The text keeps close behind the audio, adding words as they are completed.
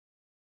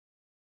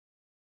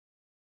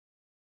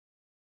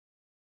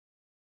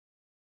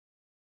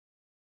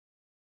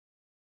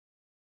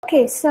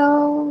Okay,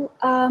 so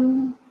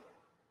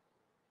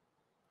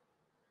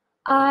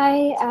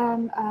I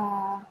am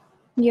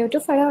new to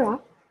Fedora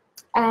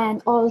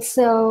and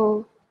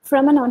also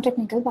from a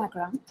non-technical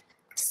background.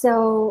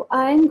 So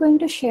I'm going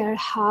to share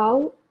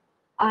how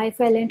I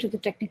fell into the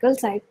technical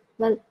side.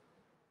 Well,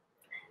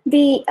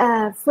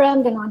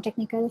 from the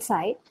non-technical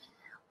side,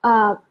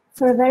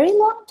 for a very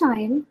long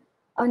time,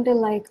 until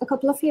like a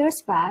couple of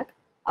years back,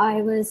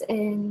 I was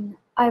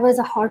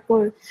a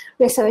hardcore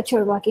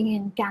researcher working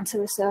in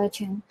cancer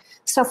research and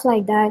stuff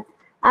like that.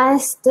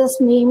 As this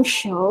meme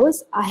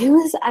shows, I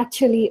was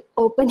actually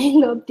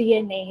opening up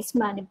DNAs,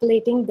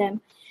 manipulating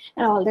them,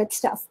 and all that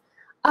stuff.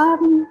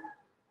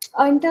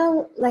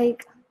 Until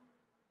like,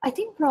 I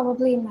think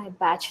probably in my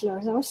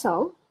bachelor's or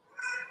so,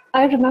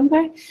 I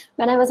remember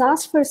when I was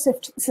asked for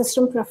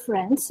system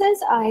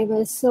preferences, I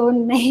was so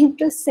naive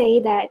to say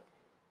that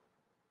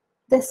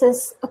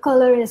a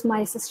color is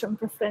my system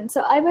preference.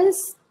 So I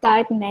was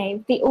that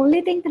naive. The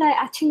only thing that I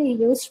actually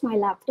used my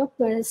laptop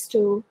was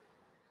to,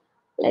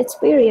 let's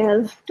be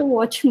real, to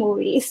watch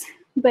movies.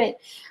 But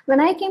when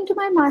I came to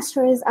my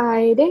master's,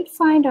 I did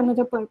find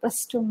another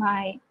purpose to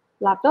my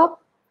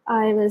laptop.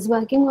 I was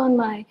working on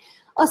my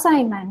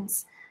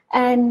assignments,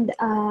 and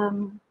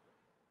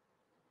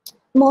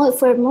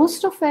for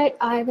most of it,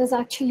 I was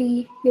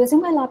actually using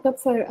my laptop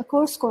for a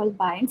course called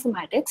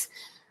Bioinformatics,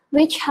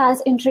 which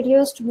has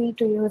introduced me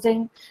to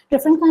using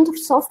different kinds of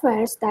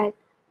softwares that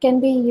can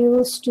be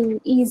used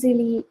to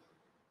easily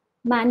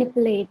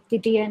manipulate the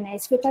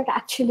DNAs without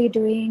actually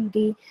doing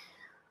the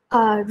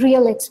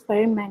real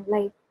experiment.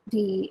 Like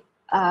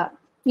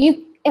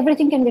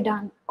everything can be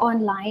done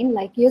online,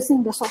 like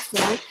using the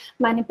software,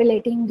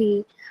 manipulating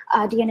the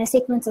DNA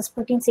sequences,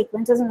 protein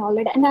sequences, and all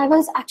that. And I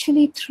was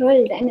actually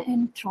thrilled and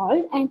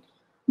enthralled. And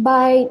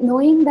by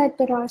knowing that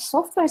there are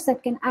softwares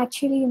that can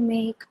actually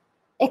make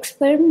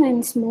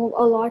experiments move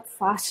a lot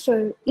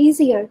faster,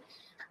 easier,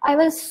 I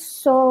was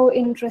so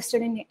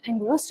interested and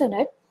engrossed in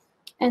it.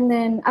 And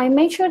then I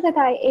made sure that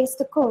I aced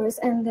the course,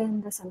 and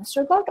then the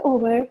semester got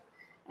over.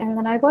 And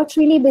then I got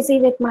really busy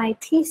with my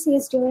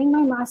thesis during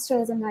my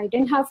master's, and I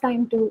didn't have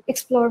time to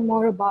explore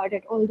more about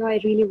it, although I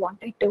really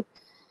wanted to.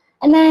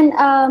 And then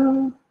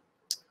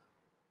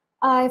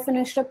I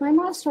finished up my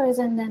master's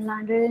and then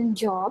landed in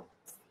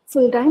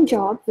full-time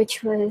job,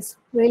 which was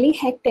really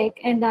hectic,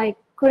 and I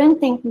couldn't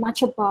think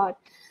much about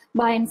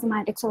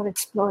bioinformatics or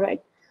explore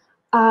it.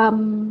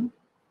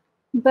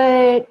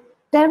 But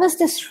there was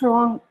this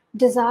strong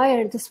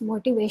desire, this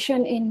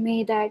motivation in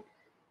me that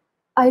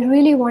I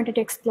really wanted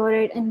to explore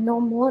it and know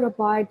more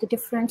about the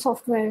different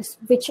softwares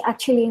which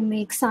actually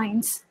make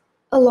science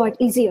a lot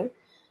easier.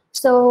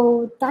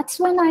 So that's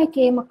when I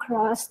came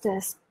across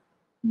this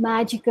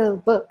magical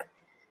book,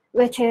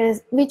 which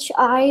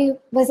I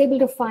was able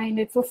to find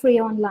it for free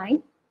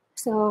online.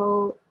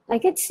 So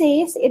like it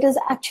says, it is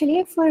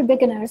actually for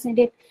beginners, and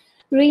it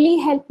really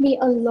helped me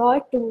a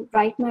lot to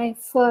write my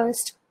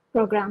first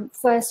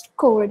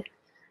code.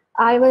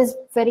 I was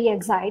very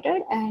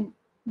excited, and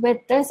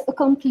with this, a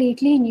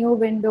completely new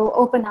window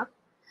open up.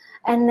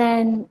 And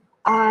then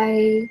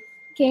I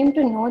came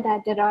to know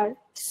that there are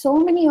so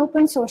many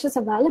open sources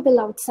available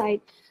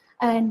outside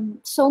and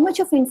so much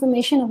of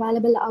information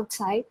available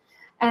outside.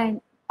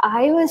 And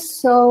I was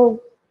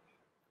so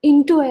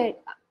into it,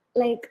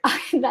 like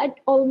that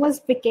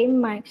almost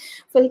became my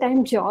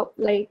full-time job,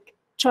 like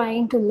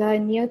trying to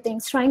learn new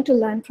things, trying to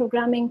learn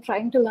programming,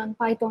 trying to learn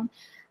Python,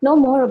 know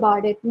more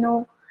about it,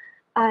 know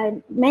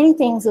many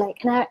things.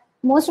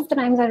 Most of the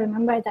times I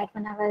remember that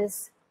when I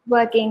was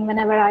working,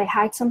 whenever I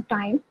had some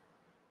time,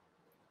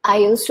 I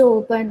used to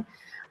open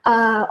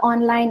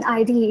online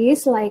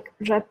IDEs like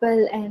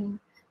REPL and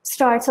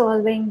start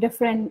solving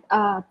different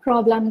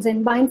problems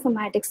in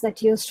bioinformatics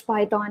that used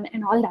Python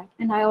and all that.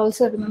 And I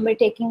also remember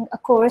taking a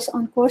course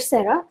on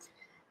Coursera,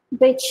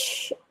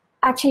 which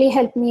actually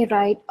helped me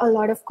write a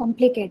lot of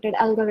complicated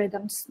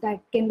algorithms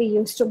that can be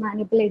used to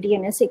manipulate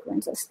DNA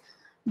sequences.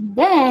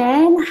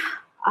 Then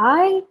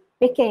I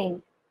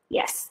became,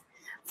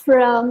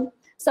 from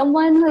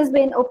someone who's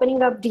been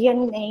opening up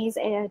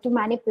DNAs to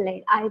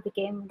manipulate, I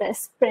became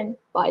this print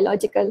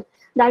biological.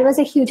 That was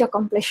a huge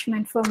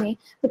accomplishment for me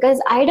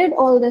because I did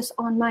all this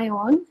on my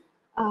own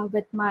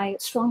with my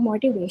strong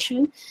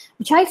motivation,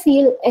 which I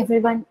feel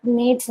everyone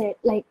needs it,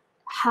 like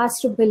has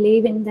to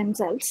believe in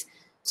themselves.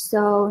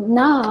 So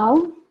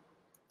now,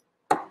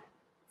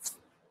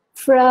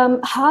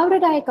 from how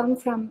did I come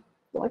from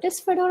what is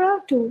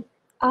Fedora to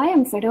I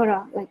am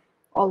Fedora, like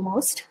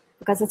almost,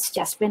 because it's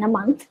just been a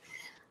month.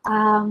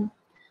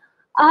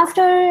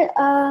 After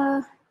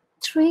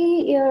 3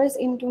 years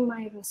into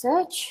my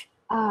research,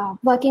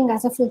 working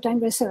as a full-time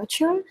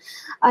researcher,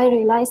 I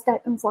realized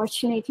that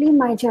unfortunately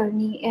my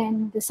journey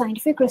in the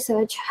scientific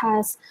research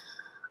has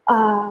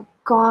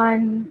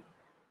gone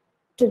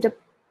to the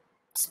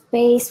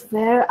space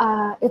where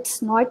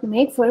it's not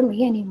made for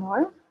me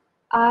anymore.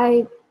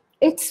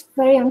 It's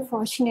very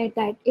unfortunate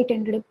that it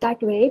ended up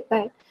that way,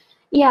 but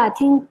yeah, I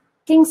think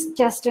things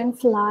just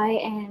didn't fly,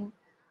 and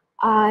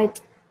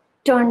it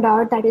turned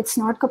out that it's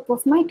not cup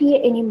of my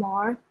tea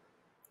anymore.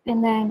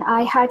 And then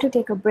I had to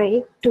take a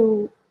break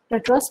to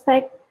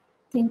retrospect,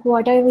 think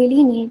what I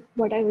really need,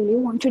 what I really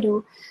want to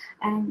do.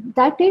 And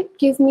that did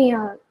give me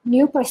a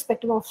new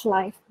perspective of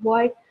life,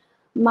 what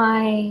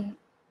my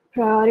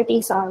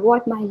priorities are,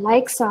 what my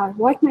likes are,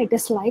 what my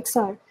dislikes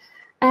are.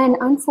 And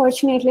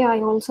unfortunately, I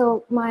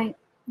also,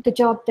 the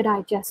job that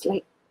I just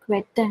like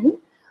quit then,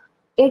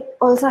 it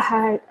also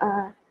had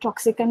a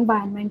toxic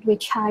environment,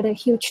 which had a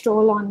huge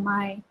toll on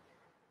my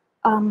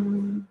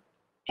um,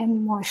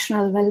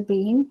 emotional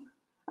well-being,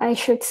 I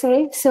should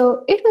say.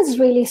 So it was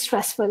really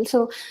stressful.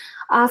 So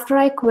after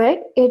I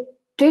quit, it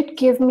did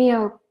give me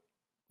a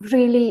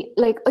really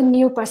like a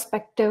new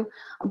perspective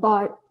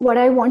about what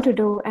I want to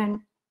do, and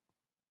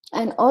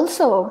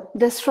also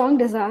the strong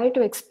desire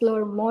to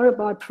explore more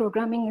about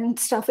programming and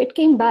stuff. It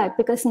came back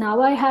because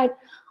now I had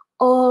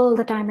all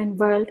the time in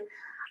world.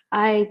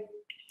 I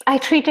I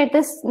treated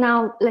this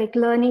now like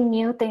learning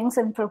new things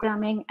in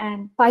programming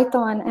and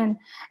Python and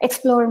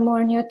explore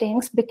more new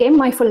things became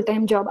my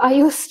full-time job. I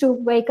used to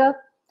wake up,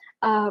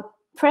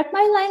 prep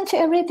my lunch,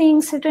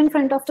 everything, sit in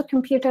front of the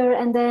computer,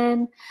 and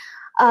then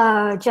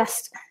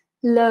just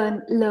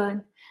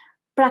learn,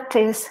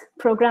 practice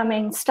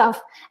programming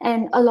stuff,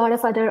 and a lot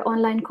of other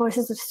online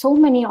courses. There's so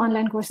many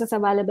online courses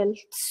available,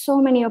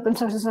 so many open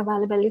sources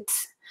available.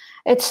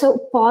 It's so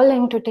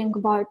appalling to think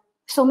about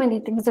so many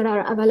things that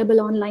are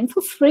available online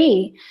for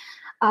free.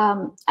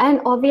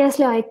 And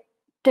obviously, I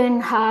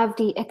didn't have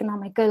the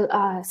economical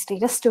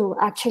status to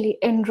actually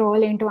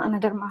enroll into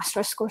another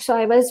master's course. So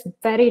I was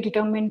very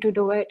determined to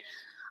do it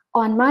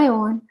on my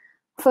own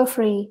for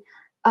free.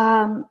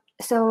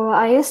 So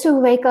I used to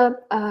wake up,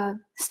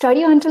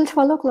 study until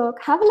 12 o'clock,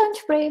 have a lunch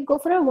break, go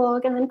for a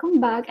walk, and then come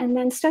back and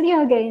then study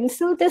again.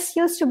 So this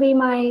used to be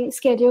my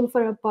schedule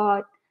for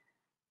about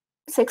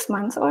 6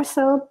 months or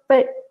so.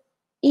 But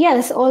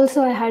yes,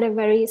 also I had a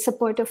very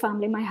supportive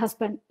family. My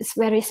husband is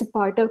very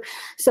supportive.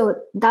 So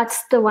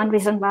that's the one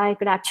reason why I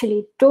could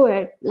actually do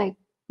it, like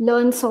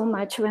learn so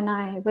much when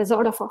I was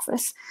out of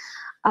office.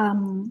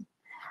 And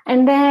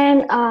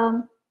then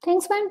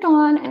things went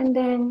on, and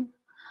then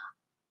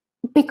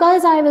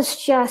because I was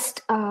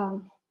just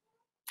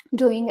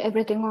doing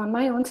everything on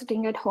my own,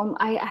 sitting at home,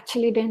 I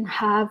actually didn't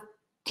have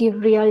the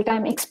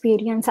real-time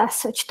experience as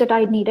such that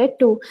I needed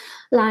to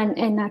land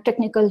in a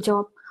technical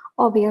job.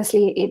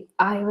 Obviously,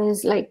 I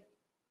was like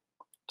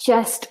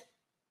just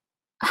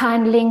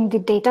handling the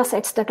data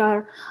sets that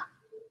are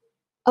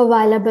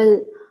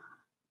available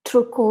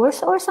through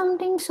course or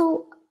something.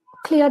 So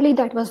clearly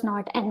that was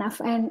not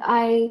enough. And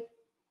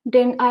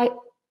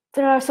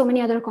there are so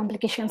many other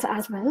complications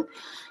as well.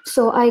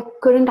 So I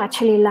couldn't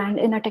actually land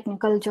in a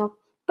technical job.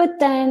 But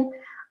then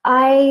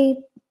I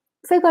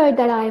figured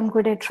that I am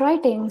good at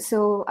writing.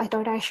 So I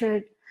thought I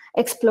should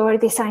explore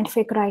the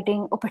scientific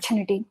writing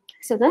opportunity.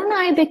 So then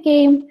I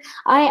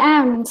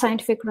am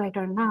scientific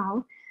writer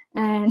now.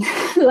 And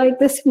like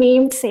this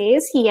meme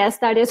says, yes,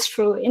 that is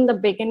true. In the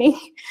beginning,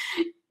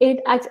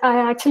 I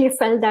actually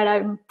felt that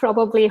I'm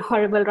probably a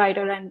horrible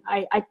writer and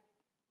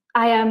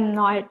I am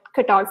not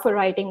cut out for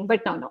writing.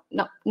 But no,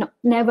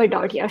 never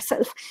doubt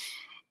yourself.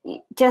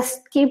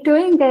 Just keep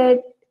doing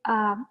it.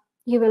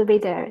 You will be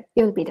there.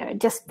 You'll be there.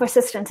 Just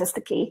persistence is the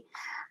key.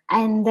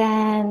 And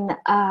then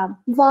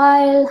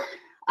when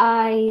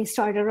I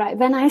started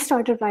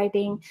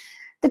writing,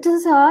 the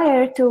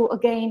desire to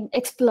again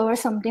explore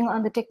something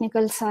on the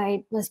technical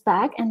side was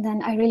back. And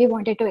then I really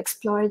wanted to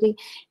explore the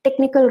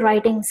technical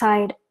writing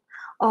side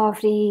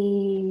of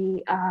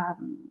the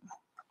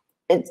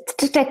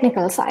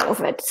technical side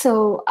of it.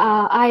 So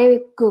I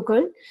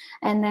Googled,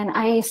 and then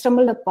I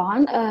stumbled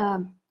upon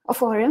a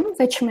forum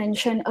which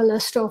mentioned a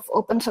list of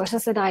open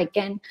sources that I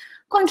can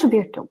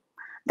contribute to.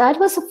 That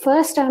was the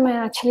first time I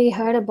actually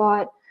heard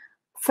about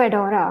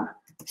Fedora.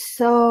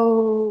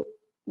 So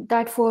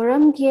that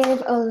forum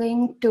gave a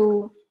link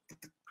to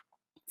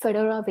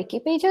Fedora wiki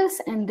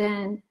pages, and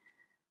then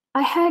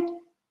I had,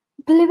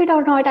 believe it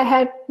or not, I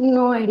had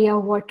no idea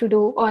what to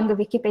do on the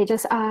wiki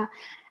pages.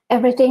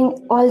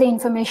 Everything, all the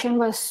information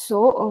was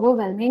so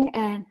overwhelming,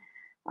 and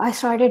I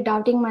started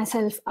doubting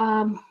myself.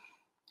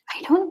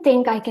 I don't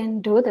think I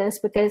can do this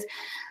because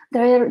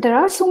there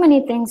are so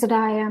many things that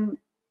I am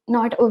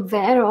not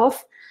aware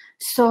of.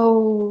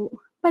 So,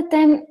 but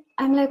then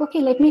I'm like,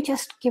 okay, let me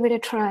just give it a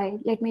try.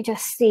 Let me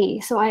just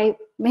see. So I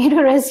made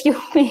a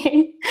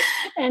resume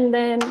and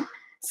then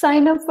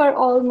signed up for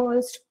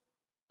almost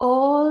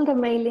all the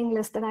mailing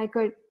lists that I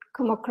could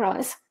come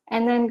across.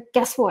 And then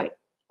guess what?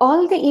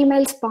 All the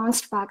emails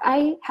bounced back.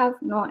 I have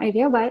no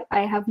idea why.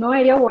 I have no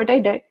idea what I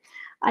did.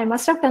 I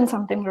must have done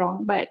something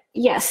wrong, but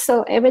yes,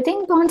 so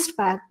everything bounced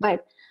back.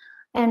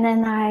 And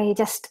then I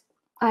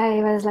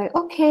was like,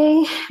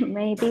 okay,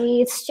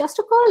 maybe it's just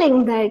a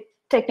calling that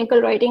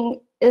technical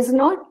writing is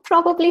not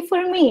probably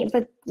for me.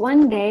 But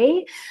one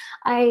day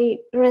I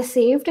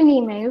received an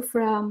email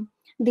from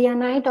the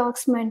NI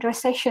Docs mentor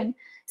session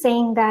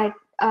saying that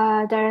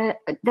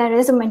there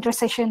is a mentor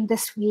session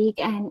this week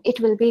and it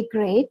will be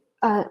great.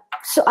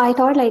 So I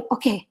thought like,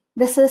 okay,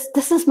 this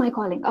is my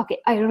calling. Okay,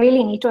 I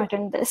really need to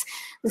attend this.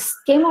 This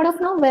came out of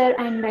nowhere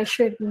and I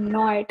should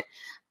not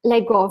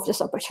let go of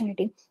this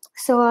opportunity.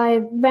 So I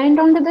went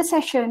on to the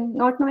session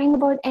not knowing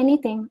about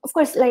anything. Of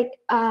course, like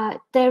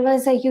there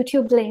was a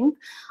YouTube link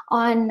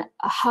on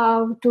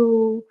how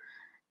to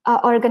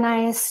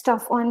organize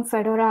stuff on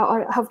Fedora,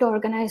 or how to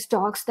organize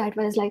docs, that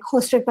was like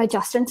hosted by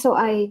Justin. So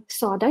I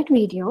saw that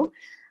video,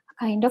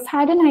 kind of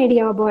had an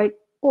idea about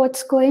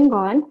what's going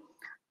on.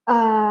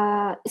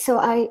 So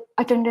I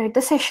attended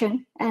the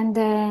session, and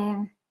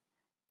then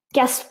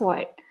guess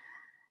what?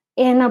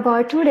 In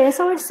about 2 days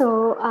or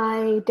so,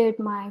 I did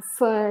my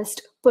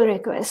first pull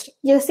request.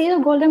 You see the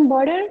golden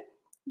border?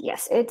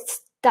 Yes,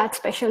 it's that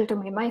special to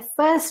me. My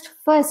first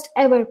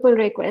ever pull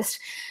request.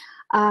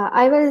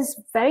 I was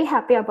very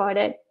happy about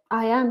it.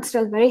 I am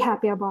still very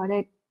happy about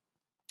it.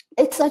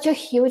 It's such a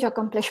huge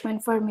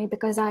accomplishment for me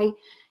because I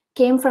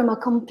came from a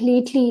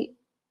completely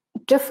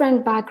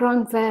different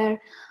background where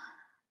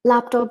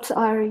laptops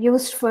are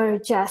used for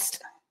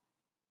just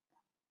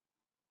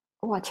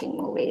watching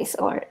movies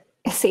or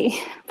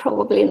see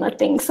probably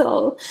nothing.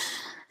 So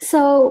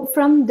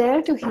from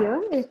there to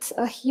here, it's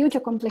a huge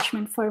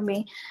accomplishment for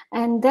me.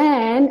 And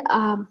then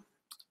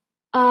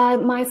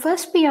my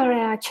first PR,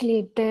 I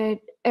actually did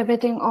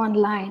everything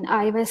online.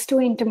 I was too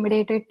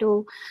intimidated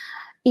to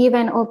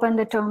even open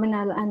the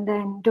terminal and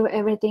then do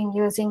everything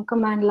using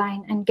command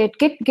line and Git.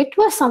 Git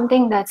was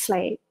something that's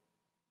like,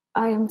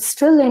 I am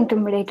still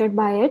intimidated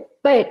by it,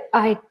 but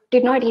I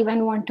did not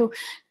even want to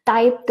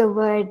type the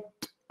word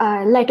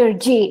letter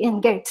G in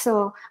Git.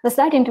 So I was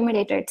that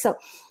intimidated. So,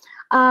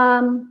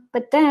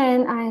 but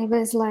then I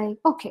was like,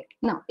 okay,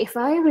 now if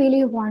I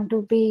really want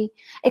to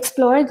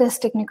explore this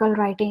technical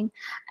writing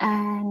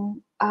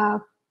and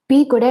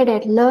be good at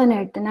it, learn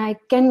it, then I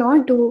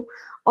cannot do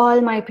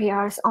all my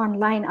PRs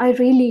online. I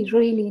really,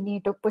 really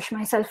need to push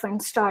myself and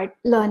start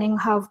learning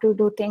how to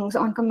do things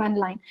on command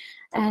line.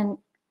 And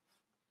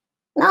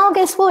now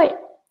guess what?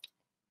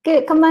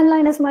 Command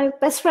line is my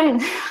best friend.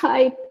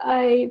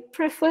 I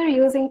prefer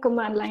using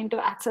command line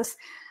to access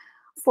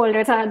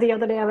folders. The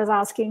other day I was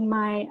asking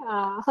my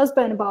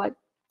husband about,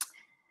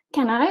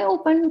 can I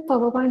open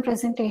PowerPoint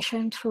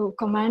presentation through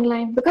command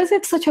line? Because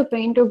it's such a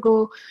pain to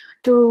go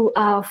to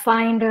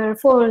Finder,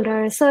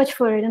 folder, search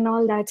for it and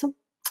all that. So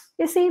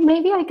you see,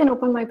 maybe I can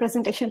open my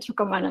presentation through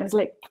command line. I was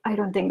like, I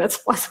don't think that's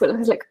possible. I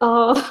was like,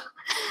 oh.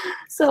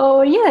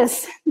 So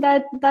yes,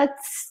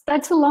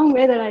 that's a long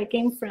way that I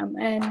came from.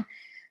 And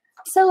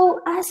so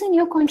as a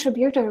new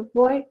contributor,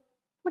 what am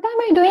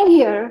I doing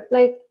here?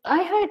 Like, I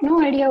had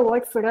no idea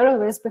what Fedora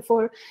was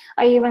before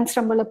I even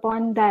stumbled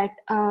upon that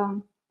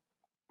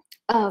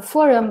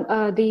forum,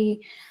 the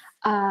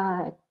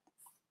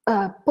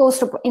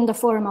post in the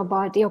forum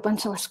about the open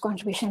source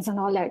contributions and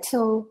all that.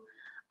 So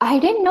I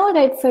didn't know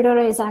that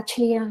Fedora is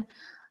actually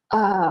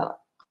a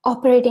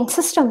operating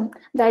system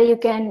that you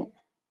can,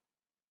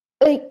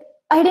 like,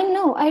 I didn't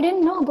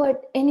know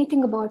about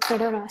anything about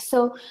Fedora.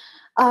 So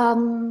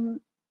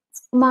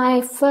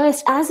my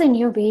first, as a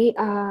newbie,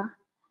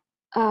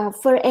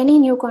 for any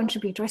new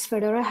contributors,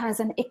 Fedora has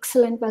an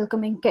excellent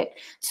welcoming kit.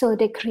 So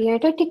they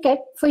create a ticket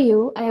for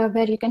you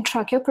where you can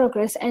track your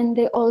progress, and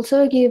they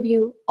also give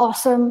you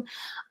awesome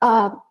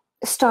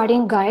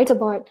starting guides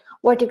about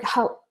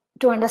how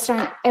to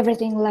understand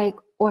everything, like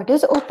what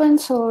is open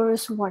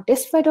source, what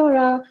is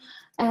Fedora,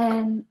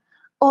 and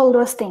all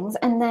those things.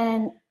 And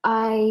then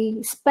I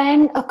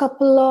spent a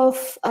couple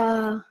of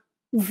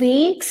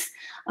weeks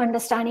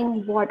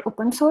understanding what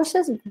open source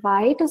is,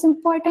 why it is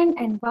important,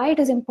 and why it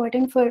is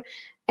important for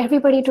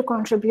everybody to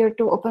contribute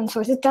to open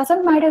source. It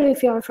doesn't matter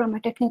if you're from a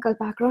technical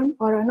background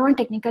or a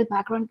non-technical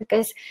background,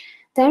 because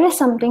there is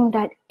something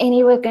that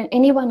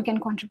anyone can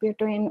contribute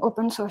to in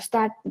open source.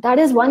 That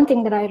is one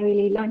thing that I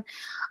really learned.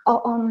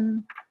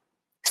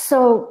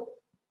 So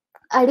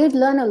I did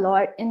learn a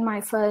lot in my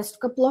first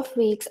couple of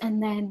weeks,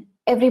 and then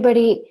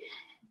everybody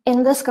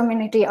in this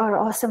community are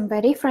awesome,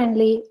 very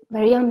friendly,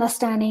 very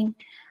understanding.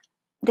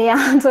 They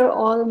answer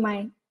all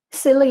my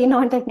silly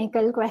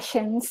non-technical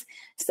questions.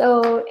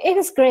 So it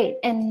is great.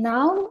 And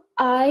now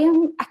I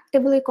am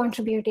actively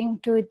contributing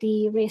to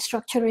the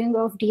restructuring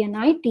of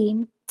DNI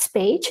team's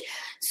page.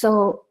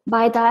 So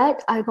by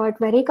that, I got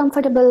very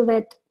comfortable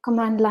with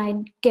command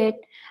line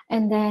Git,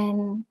 and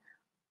then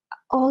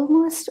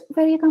almost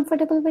very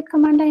comfortable with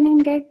command line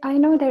and Git. I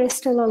know there is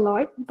still a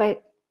lot,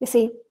 but you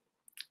see,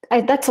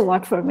 that's a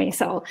lot for me.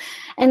 So,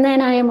 and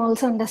then I am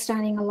also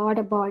understanding a lot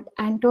about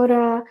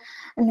Antora,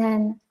 and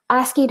then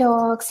ASCII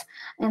docs,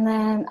 and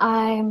then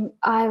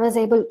I was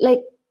able,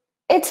 like,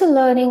 it's a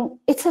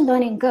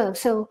learning curve.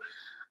 So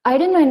I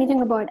didn't know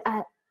anything about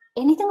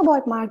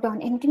Markdown,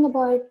 anything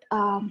about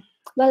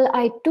well,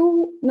 I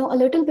do know a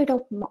little bit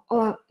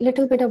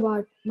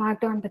about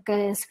Markdown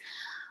because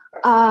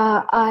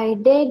I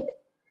did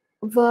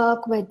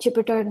work with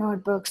Jupyter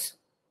notebooks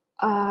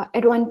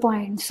at one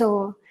point.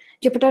 So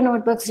Jupyter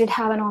notebooks did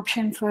have an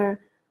option for,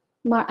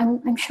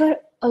 I'm sure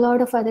a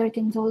lot of other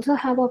things also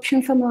have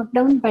option for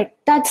Markdown, but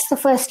that's the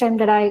first time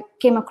that I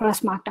came across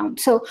Markdown.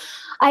 So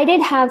I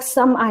did have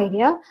some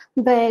idea,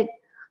 but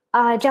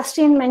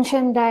Justin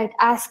mentioned that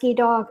ASCII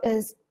doc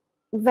is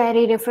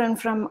very different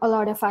from a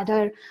lot of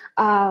other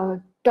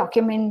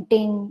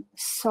documenting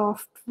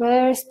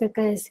softwares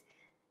because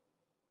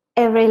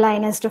every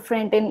line is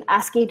different in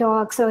ASCII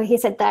doc. So he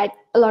said that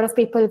a lot of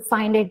people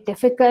find it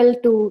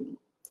difficult to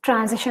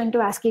transition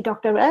to ASCII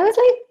doc. I was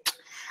like,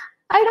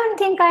 I don't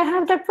think I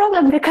have that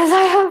problem because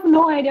I have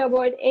no idea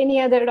about any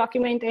other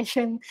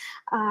documentation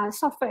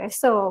software.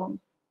 So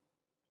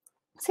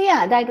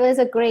yeah, that was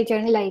a great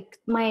journey. Like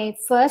my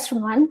first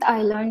month,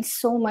 I learned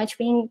so much.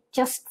 Being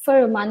just for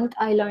a month,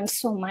 I learned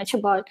so much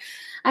about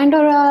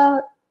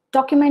Andorra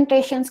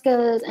documentation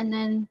skills, and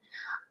then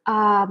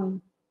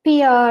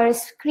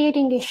peers,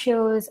 creating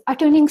issues,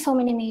 attending so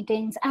many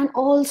meetings, and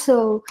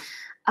also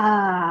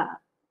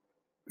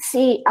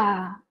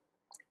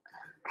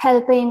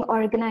helping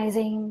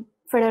organizing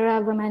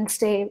Fedora Women's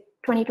Day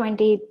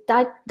 2020.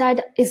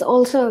 That is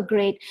also a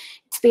great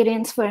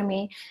experience for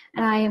me,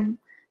 and I am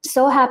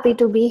so happy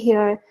to be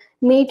here,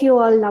 meet you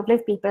all lovely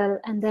people,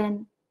 and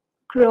then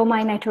grow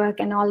my network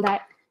and all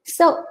that.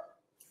 So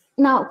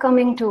now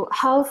coming to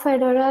how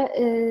Fedora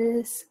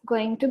is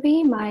going to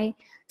be my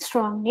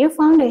strong new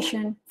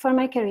foundation for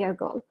my career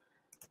goal.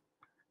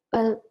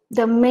 Well,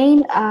 the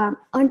main,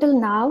 until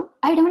now,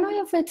 I don't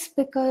know if it's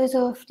because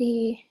of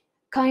the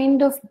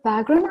kind of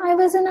background I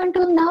was in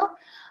until now,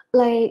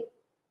 like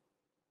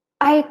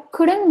I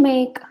couldn't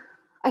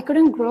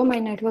grow my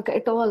network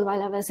at all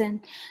while I was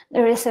in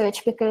the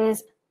research,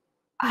 because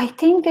I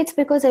think it's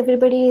because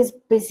everybody is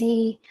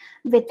busy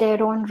with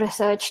their own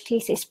research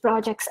thesis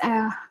projects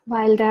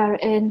while they're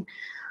in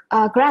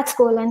grad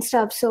school and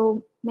stuff.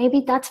 So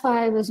maybe that's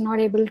why I was not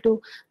able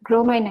to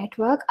grow my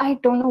network. I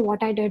don't know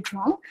what I did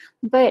wrong,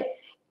 but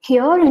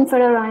here in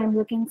Fedora, I'm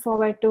looking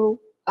forward to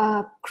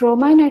grow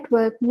my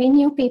network, meet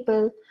new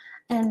people,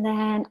 and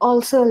then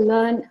also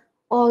learn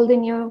all the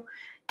new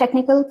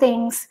technical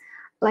things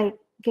like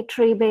Git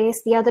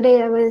rebase. The other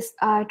day I was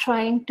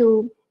trying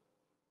to,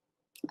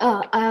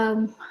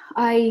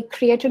 I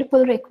created a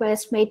pull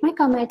request, made my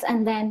commits,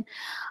 and then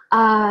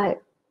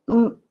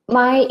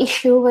my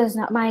issue was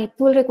my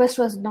pull request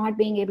was not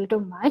being able to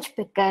merge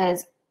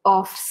because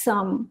of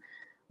some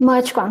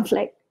merge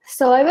conflict.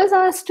 So I was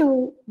asked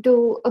to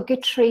do a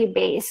Git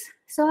rebase.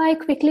 So I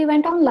quickly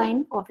went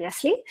online,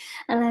 obviously,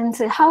 and then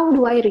said, how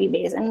do I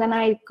rebase? And then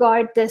I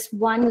got this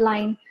one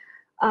line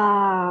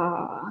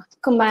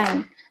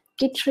command,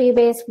 Git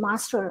rebase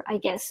master, I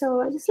guess.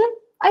 So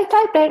I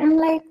typed it and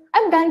like,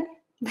 I'm done.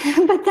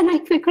 But then I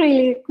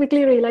quickly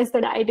realized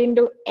that I didn't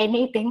do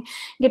anything.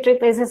 Git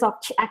rebase is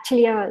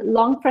actually a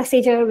long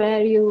procedure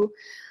where you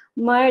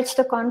merge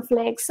the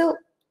conflicts. So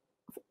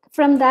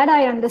from that,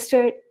 I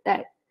understood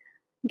that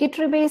Git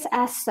rebase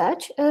as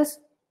such is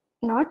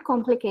not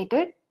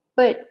complicated,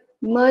 but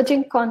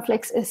merging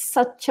conflicts is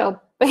such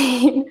a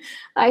pain.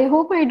 I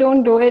hope I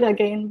don't do it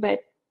again,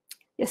 but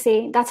you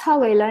see, that's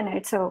how I learn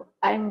it. So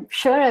I'm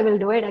sure I will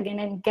do it again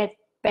and get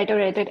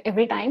better at it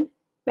every time.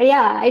 But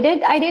yeah, I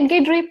did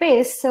Git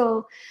rebase.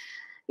 So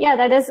yeah,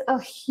 that is a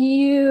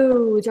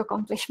huge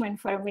accomplishment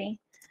for me.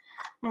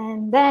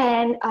 And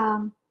then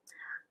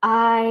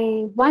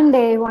I one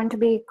day want to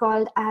be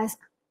called as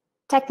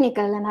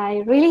technical, and I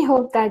really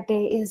hope that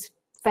day is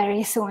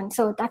very soon.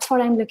 So that's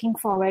what I'm looking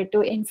forward to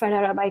in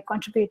Fedora, by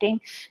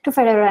contributing to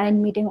Fedora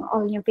and meeting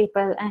all new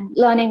people and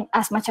learning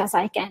as much as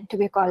I can to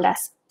be called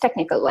as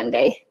technical one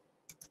day.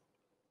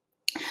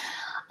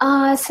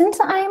 Since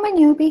I am a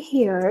newbie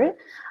here,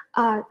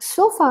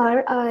 so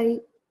far I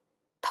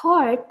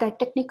thought that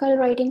technical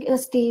writing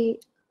is the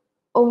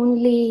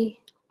only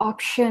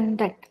option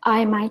that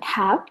I might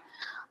have.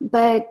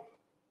 But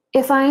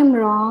if I am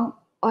wrong,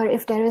 or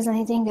if there is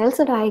anything else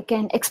that I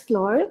can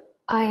explore,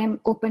 I am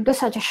open to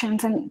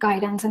suggestions and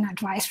guidance and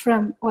advice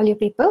from all you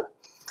people.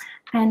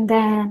 And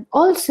then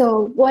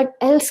also, what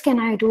else can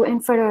I do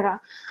in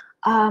Fedora?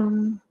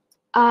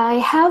 I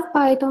have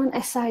Python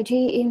SIG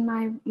in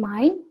my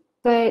mind,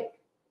 but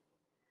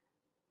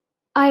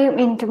I am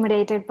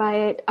intimidated by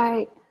it.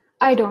 I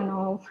don't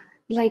know.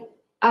 Like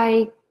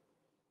I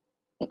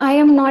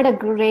am not a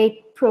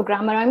great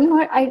programmer.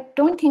 I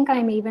don't think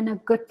I'm even a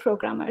good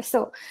programmer.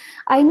 So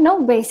I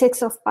know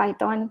basics of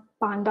Python,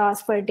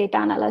 pandas for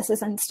data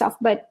analysis and stuff,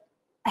 but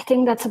I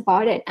think that's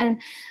about it. And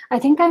I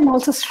think I'm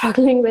also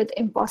struggling with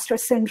imposter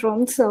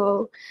syndrome.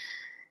 So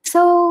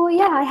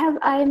yeah, I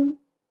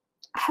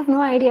have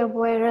no idea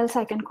where else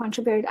I can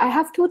contribute. I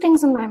have two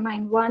things in my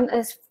mind. One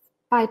is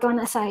Python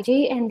SIG,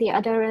 and the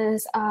other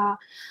is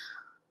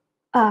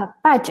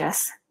patches.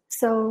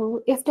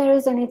 So if there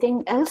is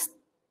anything else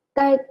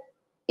that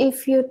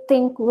if you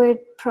think would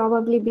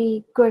probably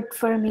be good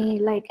for me,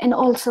 like, and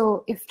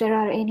also if there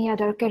are any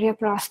other career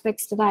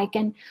prospects that I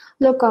can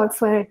look out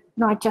for,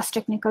 not just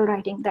technical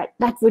writing,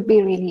 that would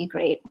be really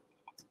great.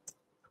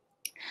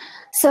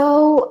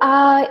 So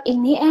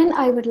in the end,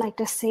 I would like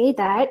to say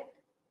that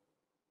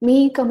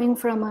me coming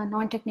from a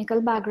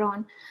non-technical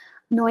background,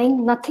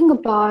 knowing nothing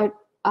about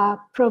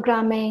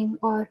programming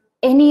or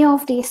any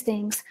of these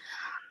things,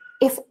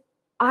 if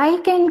I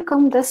can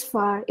come this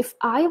far, if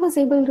I was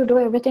able to do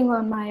everything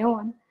on my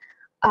own,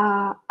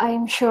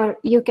 I'm sure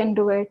you can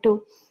do it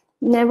too.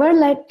 Never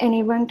let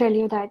anyone tell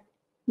you that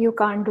you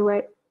can't do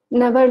it.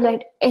 Never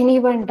let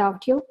anyone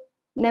doubt you.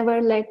 Never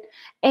let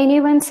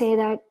anyone say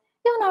that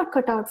you're not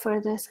cut out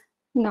for this.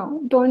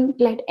 No, don't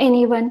let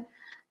anyone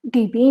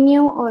demean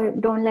you, or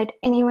don't let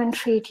anyone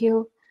treat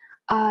you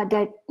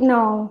that,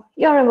 no,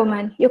 you're a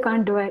woman, you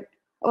can't do it,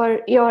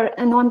 or you're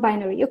a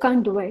non-binary, you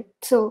can't do it.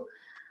 So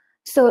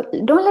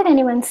don't let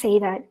anyone say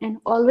that, and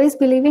always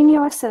believe in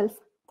yourself.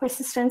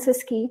 Persistence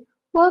is key.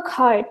 Work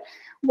hard.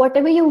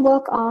 Whatever you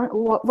work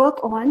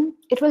on,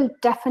 it will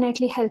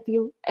definitely help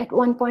you at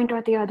one point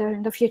or the other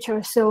in the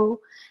future. So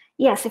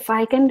yes, if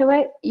I can do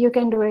it, you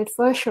can do it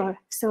for sure.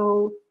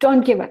 So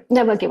don't give up.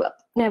 Never give up.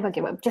 Never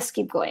give up. Just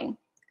keep going.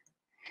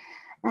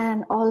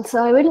 And also,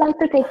 I would like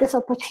to take this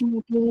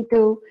opportunity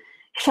to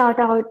shout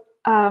out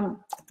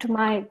to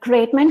my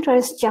great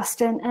mentors,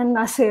 Justin and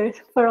Nasir,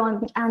 for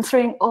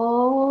answering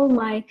all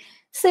my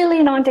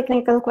silly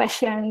non-technical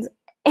questions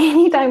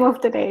any time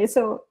of the day.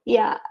 So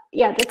yeah,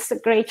 that's a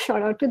great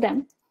shout out to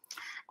them.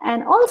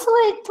 And also,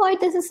 I thought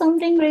this is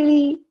something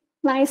really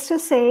nice to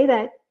say,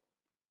 that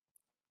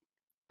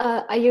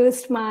I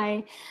used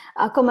my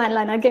command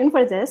line again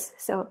for this.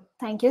 So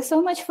thank you so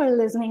much for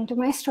listening to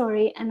my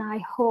story, and I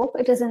hope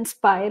it is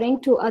inspiring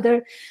to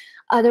other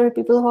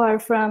people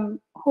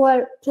who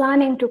are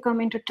planning to come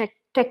into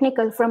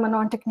technical from a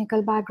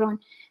non-technical background.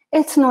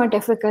 It's not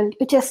difficult.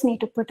 You just need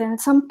to put in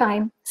some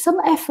time, some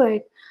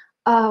effort,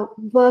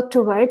 work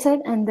towards it,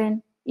 and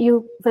then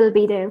you will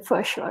be there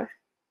for sure.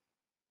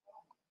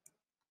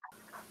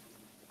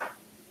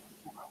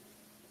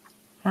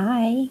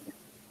 Hi.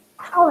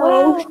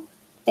 Hello. Wow.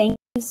 Thank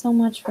you so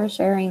much for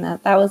sharing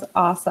that. That was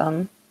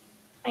awesome.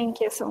 Thank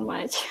you so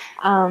much.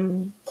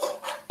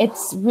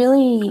 It's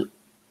really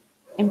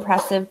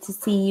impressive to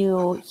see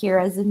you here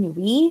as a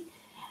newbie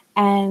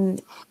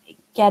and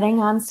getting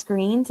on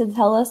screen to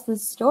tell us the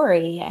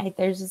story.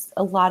 There's just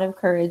a lot of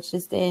courage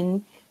just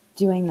in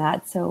doing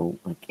that. So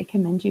I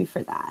commend you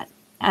for that,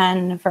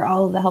 and for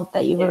all of the help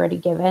that you've already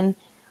given.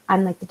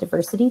 I'm like the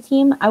diversity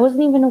team. I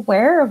wasn't even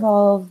aware of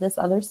all of this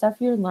other stuff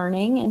you're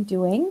learning and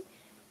doing.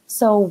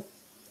 So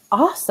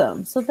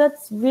awesome. So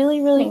that's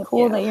really, really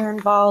cool that you're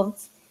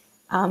involved.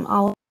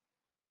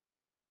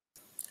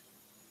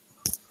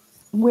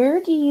 Where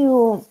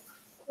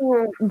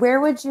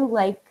would you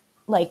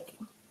like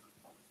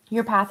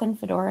your path in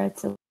Fedora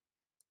to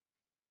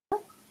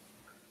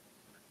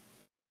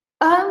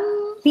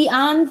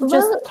beyond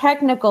just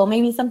technical,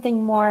 maybe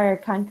something more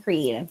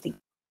concrete? I'm thinking.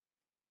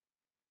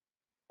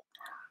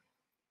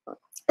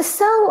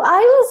 So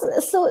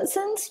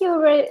since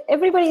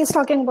everybody is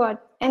talking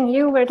about, and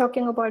you were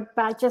talking about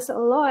badges a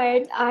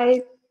lot,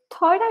 I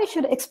thought I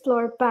should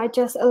explore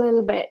badges a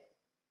little bit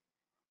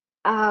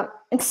and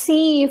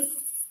see if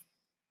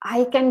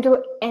I can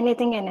do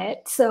anything in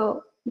it.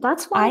 So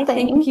that's one thing.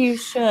 I think you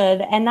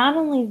should. And not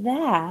only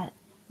that,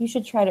 you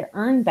should try to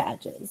earn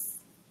badges.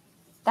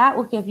 That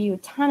will give you a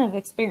ton of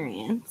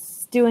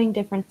experience doing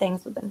different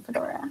things within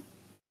Fedora.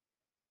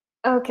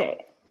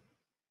 Okay.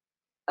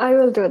 I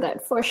will do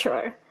that for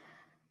sure.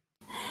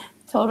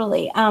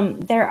 Totally.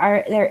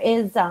 There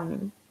is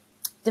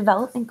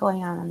development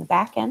going on the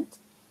back end,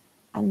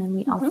 and then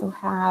we also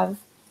have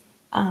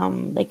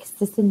like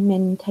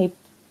sysadmin type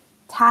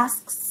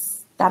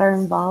tasks that are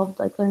involved,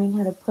 like learning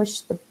how to push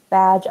the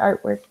badge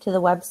artwork to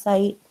the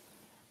website,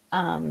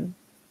 and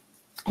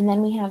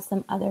then we have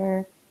some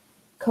other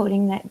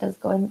coding that does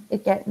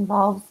get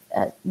involved.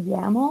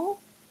 YAML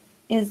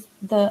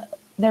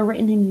they're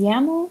written in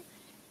YAML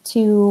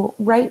to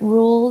write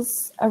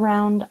rules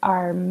around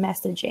our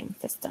messaging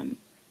system.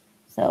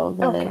 So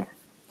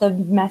the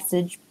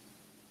message,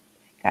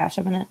 gosh,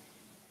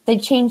 they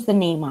changed the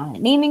name on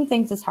it. Naming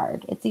things is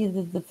hard. It's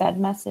either the Fed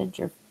message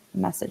or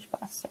message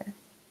bus.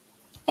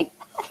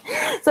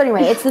 So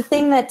anyway, it's the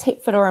thing that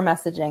Fedora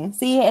messaging.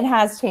 See, it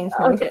has changed.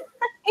 Okay.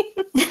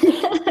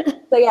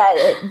 So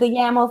yeah, the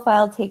YAML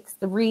file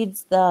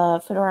reads the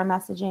Fedora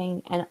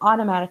messaging and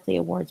automatically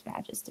awards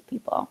badges to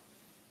people.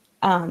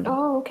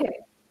 Okay.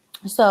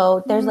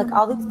 So there's like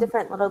all these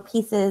different little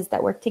pieces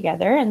that work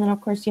together. And then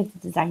of course you have the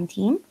design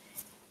team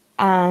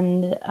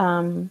and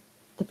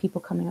the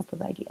people coming up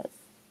with ideas.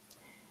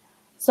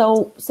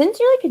 So since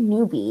you're like a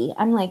newbie,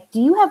 I'm like,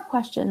 do you have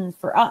questions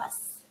for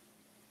us?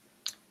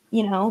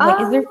 You know,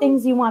 like, is there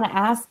things you want to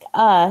ask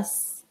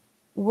us?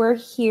 We're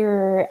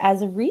here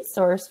as a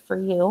resource for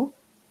you.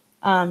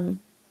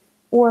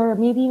 Or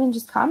maybe even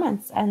just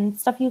comments and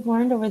stuff you've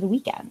learned over the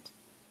weekend.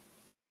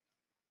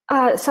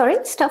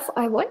 Sorry, stuff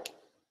I what?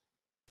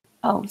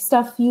 Oh,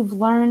 stuff you've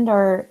learned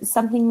or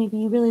something maybe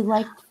you really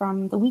liked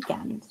from the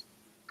weekend.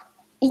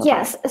 Okay.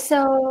 Yes.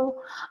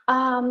 So,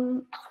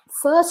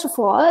 first of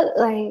all,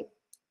 like,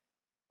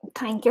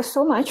 thank you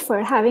so much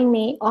for having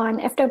me on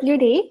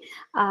FWD.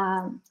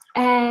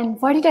 And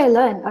what did I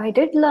learn? I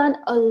did learn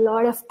a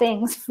lot of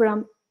things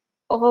from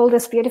all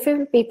these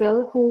beautiful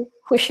people who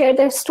share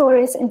their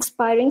stories,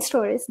 inspiring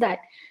stories.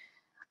 That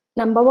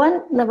number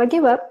one, never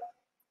give up.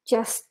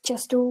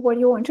 Just do what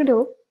you want to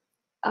do.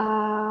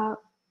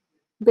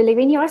 Believe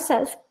in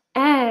yourself.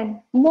 and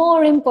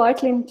more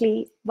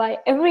importantly by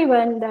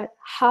everyone, that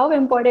how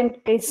important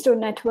it is to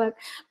network.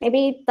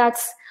 Maybe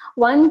that's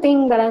one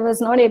thing that I was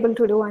not able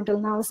to do until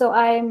now. So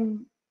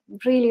I'm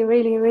really,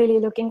 really, really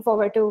looking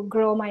forward to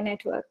grow my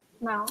network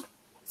now.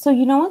 So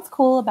you know what's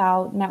cool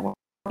about networking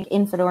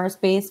in Fedora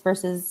space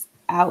versus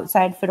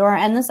outside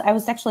Fedora? And this, I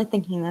was actually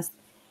thinking this,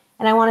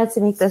 and I wanted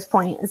to make this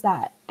point, is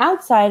that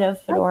outside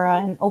of Fedora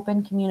and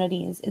open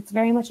communities, it's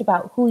very much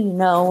about who you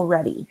know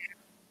already.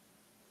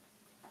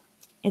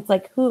 It's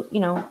like who, you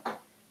know,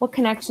 what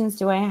connections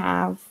do I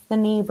have? The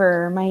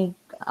neighbor, my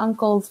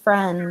uncle's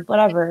friend,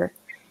 whatever.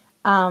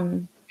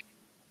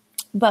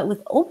 But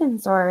with open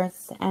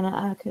source and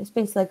a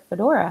space like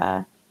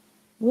Fedora,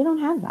 we don't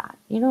have that.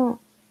 You don't,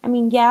 I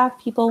mean, yeah,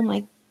 people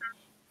might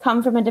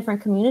come from a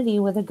different community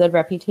with a good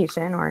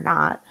reputation or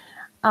not.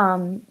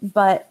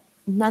 But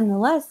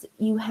nonetheless,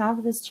 you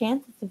have this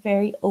chance. It's a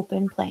very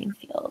open playing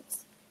field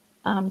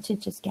to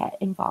just get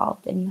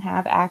involved, and you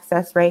have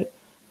access right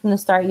from the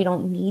start. You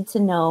don't need to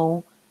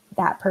know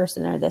that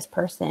person or this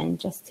person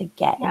just to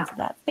get into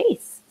that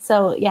space.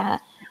 So yeah,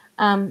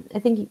 I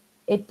think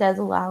it does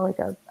allow like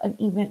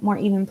an more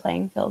even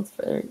playing field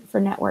for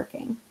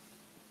networking.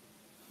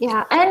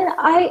 Yeah, and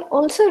I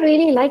also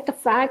really like the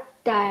fact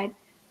that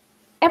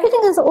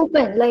everything is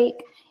open.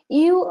 Like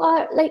you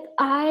are, like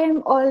I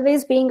am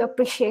always being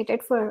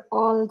appreciated for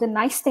all the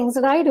nice things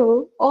that I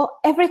do, or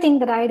everything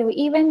that I do,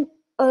 even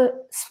a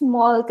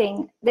small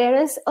thing. There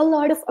is a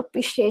lot of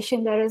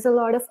appreciation. There is a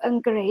lot of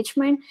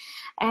encouragement,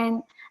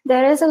 and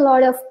there is a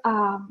lot of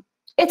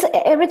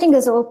everything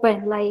is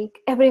open. Like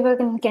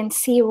everyone can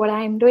see what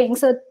I'm doing.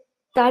 So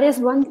that is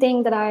one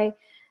thing that I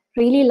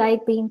really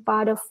like being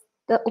part of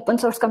the open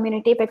source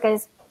community,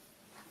 because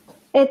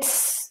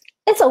it's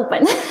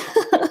open.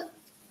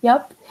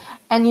 Yep.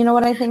 And you know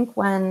what I think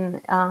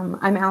when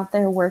I'm out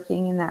there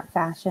working in that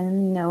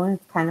fashion, you know,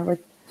 it's kind of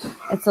like,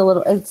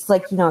 it's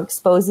like, you know,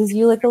 exposes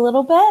you like a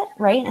little bit,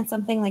 right? And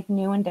something like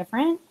new and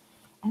different.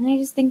 And I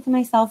just think to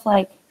myself,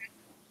 like,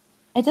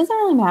 it doesn't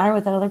really matter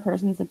what the other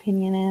person's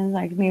opinion is.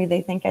 Like maybe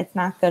they think it's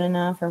not good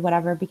enough or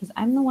whatever, because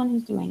I'm the one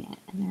who's doing it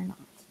and they're not.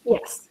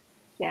 Yes.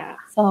 Yeah.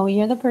 So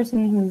you're the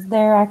person who's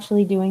there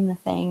actually doing the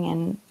thing,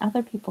 and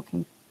other people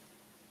can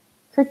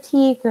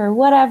critique or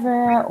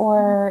whatever,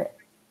 or,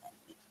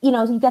 you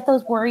know, you get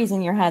those worries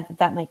in your head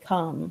that might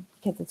come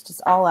because it's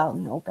just all out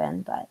in the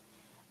open. But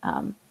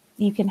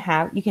you can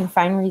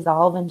find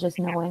resolve in just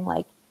knowing,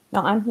 like, no,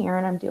 I'm here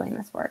and I'm doing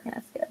this work, and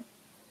it's good.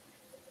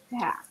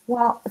 Yeah.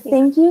 Well,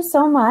 thank you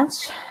so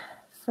much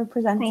for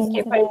presenting. Thank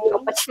you today. for the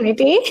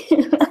opportunity.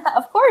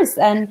 Of course,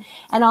 and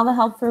all the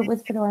help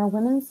with Fedora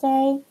Women's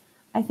Day.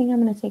 I think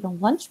I'm going to take a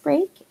lunch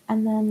break,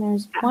 and then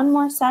there's one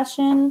more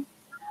session.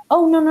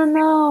 Oh,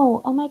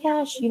 no. Oh my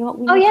gosh. You know what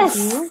we need to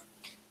do?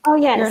 Oh,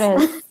 yes. Here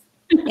it is.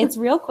 It's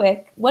real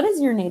quick. What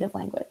is your native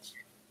language?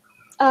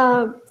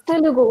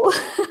 Telugu.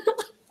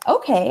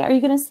 Okay. Are you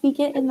going to speak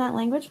it in that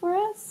language for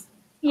us?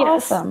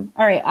 Yes. Awesome.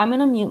 All right. I'm going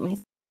to mute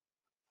myself.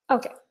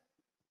 Okay.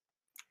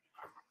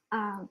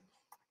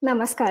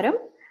 Namaskaram.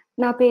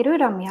 Na peru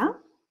Ramya.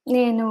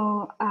 Nenu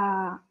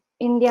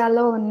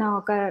ఇండియాలో ఉన్న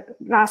ఒక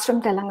రాష్ట్రం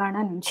తెలంగాణ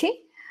నుంచి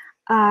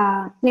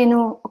నేను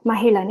ఒక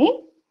మహిళని.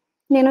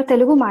 నేను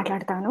తెలుగు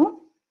మాట్లాడతాను.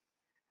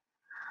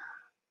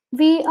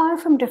 We are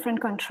from different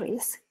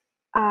countries.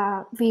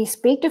 We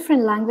speak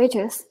different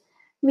languages.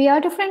 We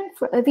are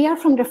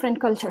from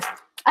different cultures.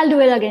 I'll do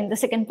it again, the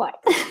second part.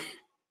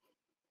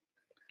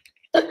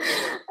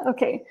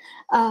 Okay.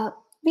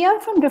 We are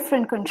from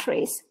different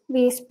countries.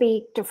 We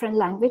speak different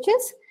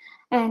languages,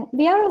 and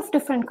we are of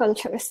different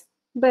cultures.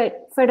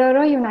 But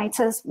Fedora unites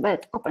us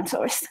with open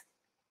source.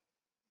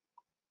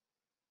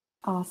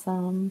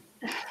 Awesome.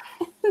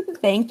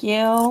 Thank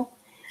you.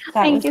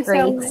 Thank you great.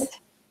 so much.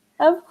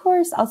 Of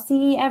course. I'll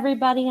see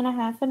everybody in a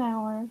half an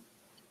hour.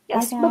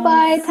 Yes.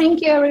 Bye-bye.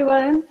 Thank you,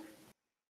 everyone.